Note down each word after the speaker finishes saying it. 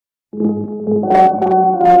Hello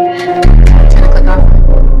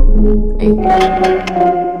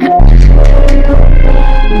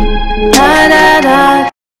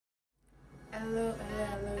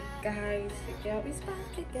guys, the girl is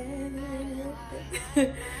back again.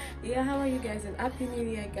 Yeah, how are you guys, and happy new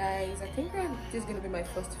year guys. I think this is gonna be my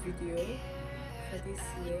first video for this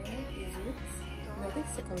year. Is it? No, I think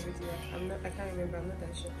second video. I can't remember, I'm not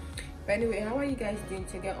that sure. But anyway, how are you guys doing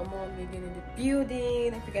today? Omowunmi in the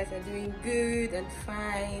building. Hope you guys are doing good and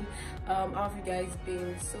fine. How have you guys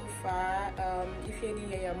been so far? If you're new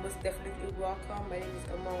here, you're most definitely welcome. My name is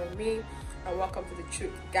Omowunmi and welcome to the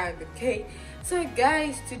Truth Gang. Okay, so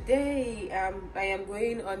guys, today I am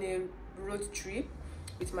going on a road trip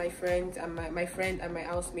with my friend and my friend and my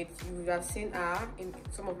housemate. You have seen her in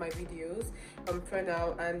some of my videos on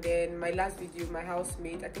Prenal, and then my last video, my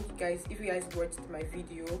housemate. I think you guys, if you guys watched my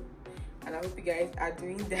video, and I hope you guys are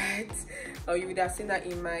doing that, or you would have seen that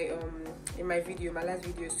in my video, my last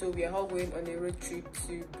video. So we are all going on a road trip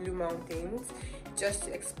to Blue Mountains just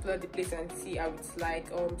to explore the place and see how it's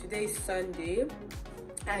like. Today is Sunday,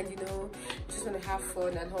 and you know, just want to have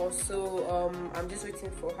fun, and also I'm just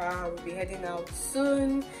waiting for her. We'll be heading out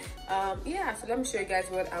soon. Yeah, so let me show you guys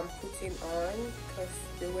what I'm putting on, because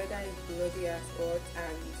the weather is bloody as hot,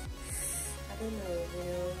 and I don't know, you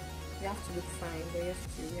know, you have to look fine, but you have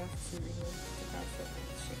to you know, take out certain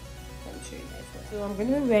shit. Let me show you guys what. So I'm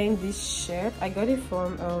gonna be wearing this shirt. I got it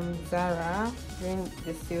from Zara during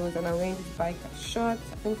the sales, and I'm wearing this biker shorts,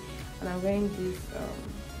 I think, and I'm wearing this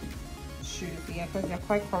shoes, yeah, because they're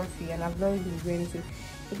quite comfy and I've not really been wearing it.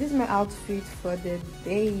 So this is my outfit for the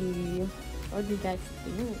day. What do you guys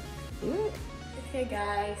think? Okay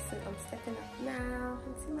guys, so I'm stepping up now.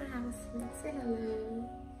 It's in my house. Say hello.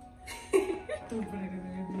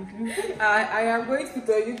 I am going to put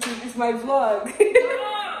on YouTube. It's my vlog.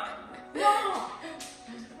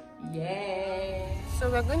 Yeah. So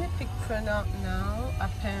we're going to pick Prenal now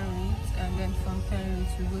at Penrith, and then from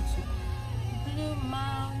Penrith we go to Blue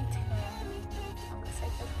Mountain. I'm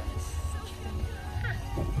excited for this.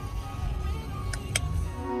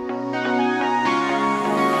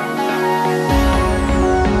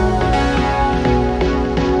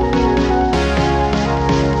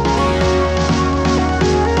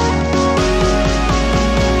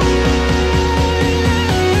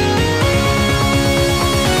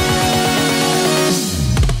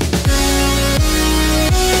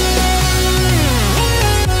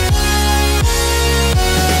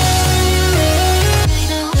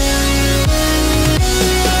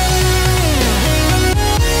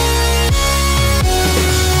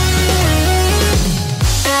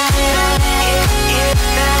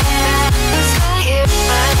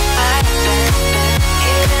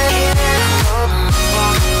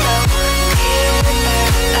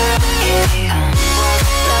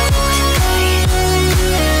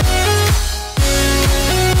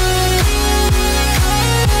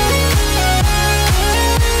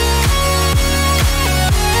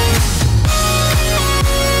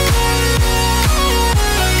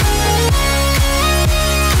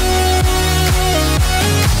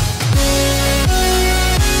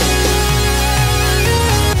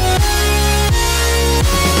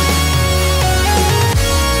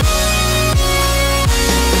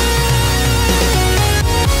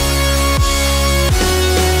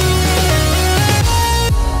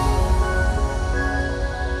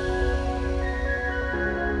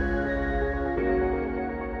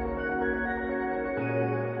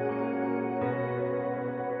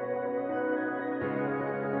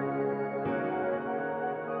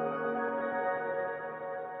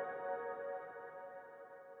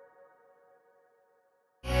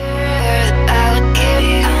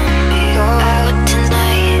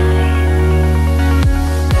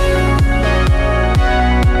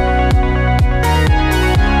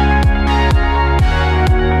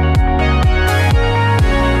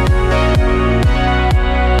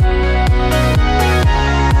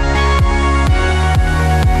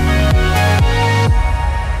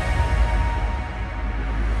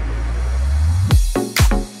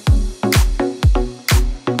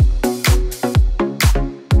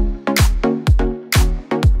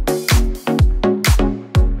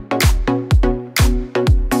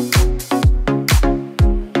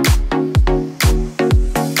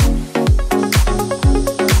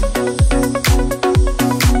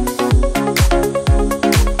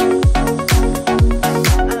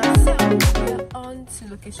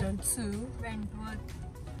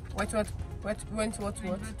 Went what?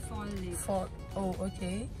 For oh,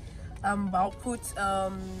 okay. I'll put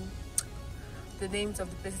the names of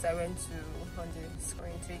the places I went to on the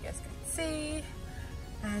screen so you guys can see.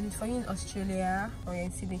 And for you in Australia or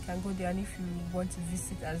in Sydney, you can go there, and if you want to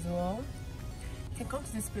visit as well, you can come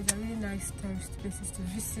to this place. They're really nice tourist places to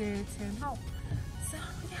visit and how. So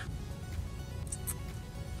yeah.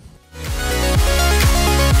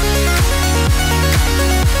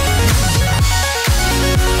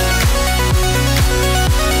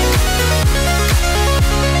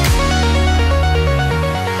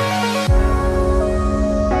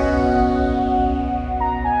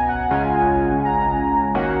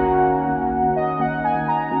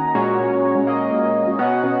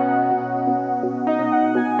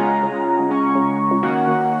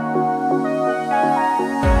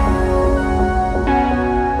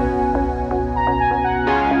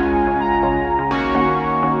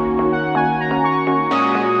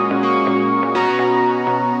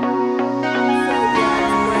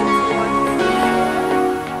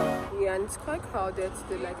 It's quite crowded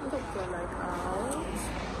today, like a lot of people are like out.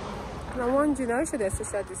 And I'm wondering, are you sure there's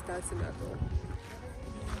social distancing at all?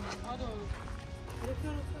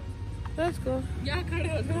 Let's go. Yeah, carry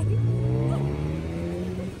on.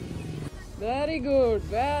 Very good,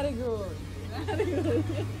 very good, very good.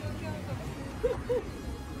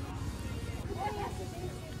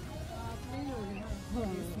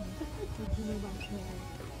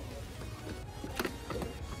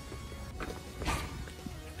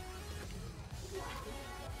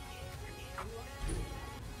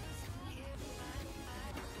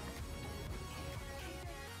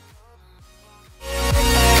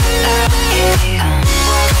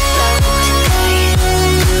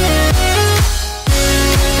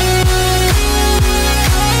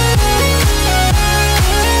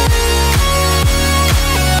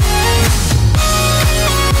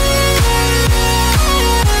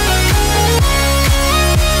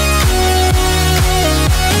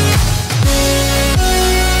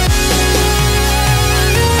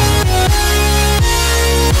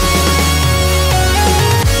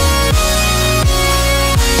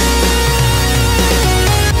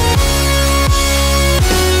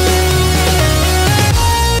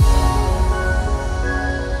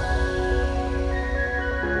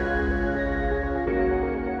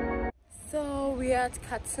 At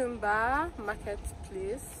Katoomba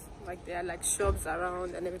marketplace, like there are like shops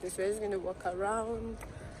around and everything, so we're just going to walk around,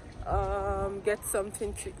 get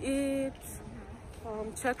something to eat,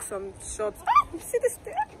 check some shops. See this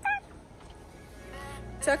thing?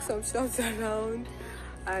 Check some shops around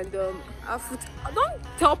and have food. Don't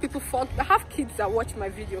tell people fuck. I have kids that watch my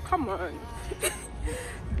video, come on.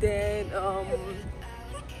 then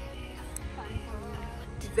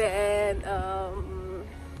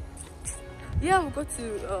yeah, we'll go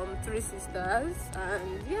to Three Sisters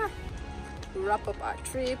and yeah, we'll wrap up our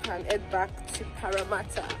trip and head back to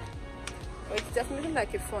Parramatta. But it's definitely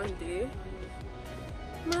like a fun day.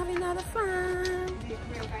 I'm having a lot of fun.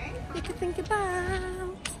 You can think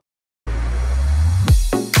about.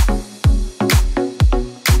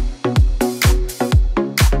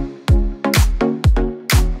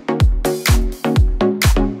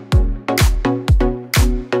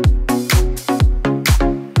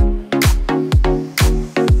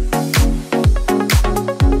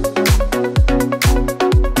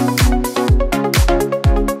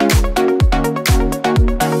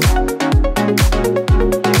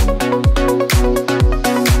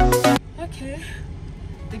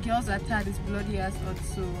 Is bloody as hot,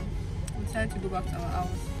 so I'm trying to go back to our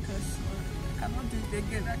house because I cannot do it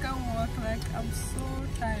again. I can't walk, like I'm so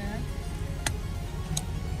tired.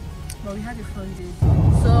 But we had a fun day.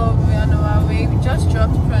 So we're on our way. We just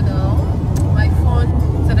dropped Prano. My phone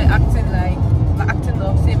started acting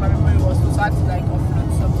up, saying my memory was full, so I had to like offload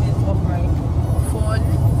something off my phone.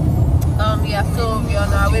 Yeah, so we're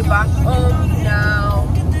on our way back home now.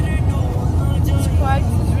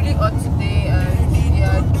 It's really hot today, and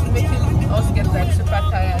yeah, it's making us get like super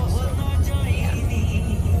tired. So yeah,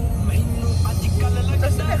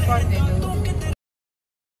 just a fun day though.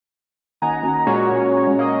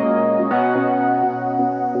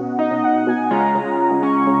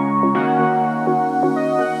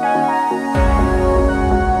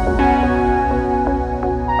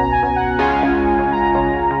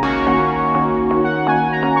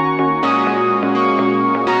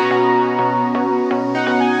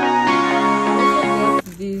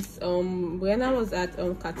 When I was at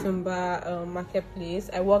Katoomba marketplace,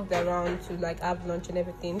 I walked around to like have lunch and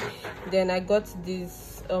everything. Then I got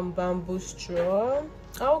this bamboo straw.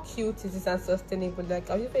 How cute is this and sustainable? Like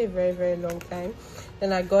I'll use it for a very, very long time.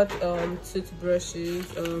 Then I got toothbrushes.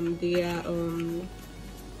 They are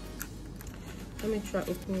let me try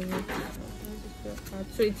opening it.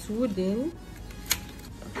 So it's wooden.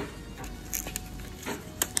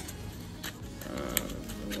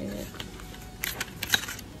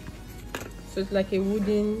 So it's like a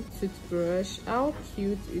wooden toothbrush. How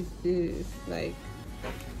cute is this? Like,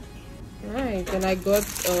 right. And I got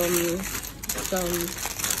some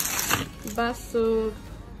bar soap,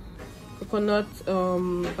 coconut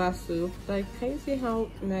bar soap. Like, can you see how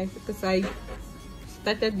nice? Because I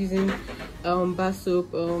started using bar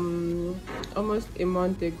soap almost a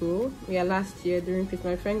month ago. Yeah, last year during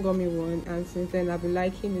Christmas. My friend got me one, and since then I've been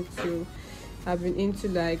liking it too. I've been into,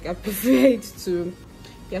 like, I prefer it too.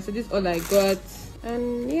 Yeah, so this is all I got,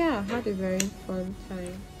 and yeah, had a very fun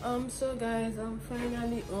time. So guys, I'm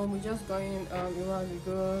finally home. We're just going a while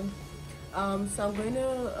ago. So I'm going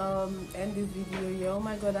to end this video here. Oh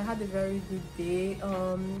my god, I had a very good day.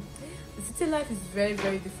 The city life is very,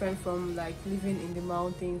 very different from, like, living in the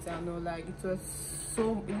mountains. I know, like, it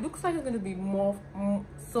looks like it's going to be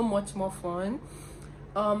so much more fun.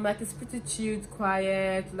 Like, it's pretty chilled,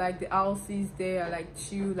 quiet. Like, the houses there are like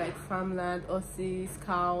chill, like farmland, horses,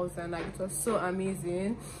 cows, and like it was so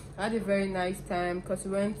amazing. I had a very nice time because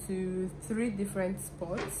we went to 3 different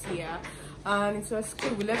spots here, and it was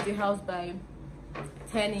cool. We left the house by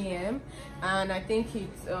 10 a.m. and I think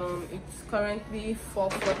it's currently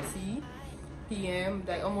 4:40 p.m.,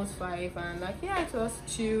 like almost 5, and like, yeah, it was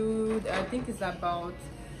chilled. I think it's about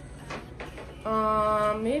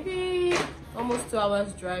maybe almost 2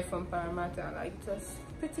 hours drive from Parramatta. Like, it was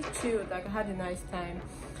pretty chilled. Like, I had a nice time.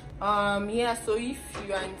 Yeah, so if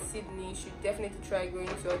you are in Sydney, you should definitely try going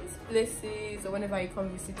to all these places, or whenever you come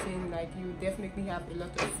visiting, like, you definitely have a lot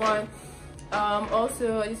of fun.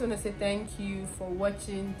 Also, I just want to say thank you for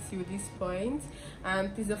watching till this point,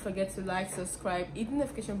 and please don't forget to like, subscribe, hit the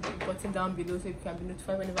notification button down below so you can be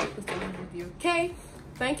notified whenever I post a new video. Okay,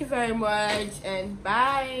 thank you very much, and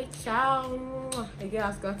bye. Ciao. Again,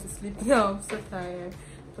 I've got to sleep now. I'm so tired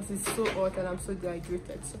because it's so hot and I'm so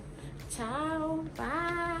dehydrated. So ciao,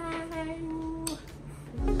 bye.